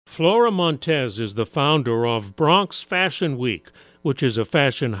Flora Montez is the founder of Bronx Fashion Week, which is a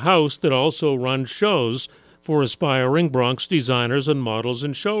fashion house that also runs shows for aspiring Bronx designers and models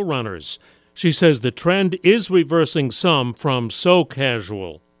and showrunners. She says the trend is reversing some from so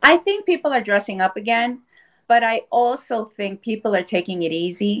casual. I think people are dressing up again, but I also think people are taking it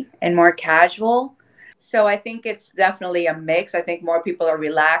easy and more casual. So I think it's definitely a mix. I think more people are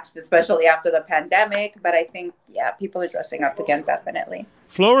relaxed, especially after the pandemic. But I think, people are dressing up again, definitely.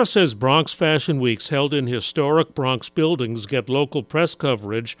 Flora says Bronx Fashion Weeks held in historic Bronx buildings get local press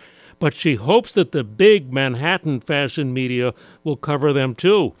coverage, but she hopes that the big Manhattan fashion media will cover them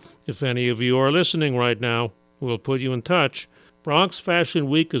too. If any of you are listening right now, we'll put you in touch. Bronx Fashion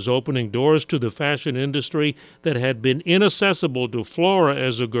Week is opening doors to the fashion industry that had been inaccessible to Flora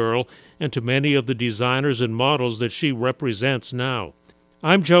as a girl and to many of the designers and models that she represents now.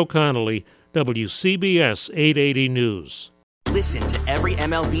 I'm Joe Connolly, WCBS 880 News. Listen to every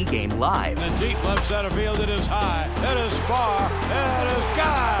MLB game live. In the deep left center field, it is high, it is far, it is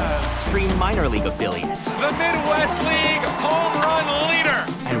gone. Stream minor league affiliates. The Midwest League home run leader.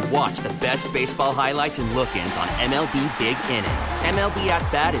 And watch the best baseball highlights and look-ins on MLB Big Inning. MLB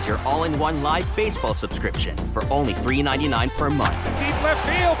At Bat is your all-in-one live baseball subscription for only $3.99 per month. Deep left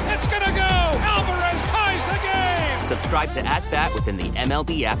field, it's gonna go. Alvarez ties the game. Subscribe to At Bat within the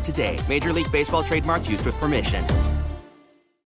MLB app today. Major League Baseball trademarks used with permission.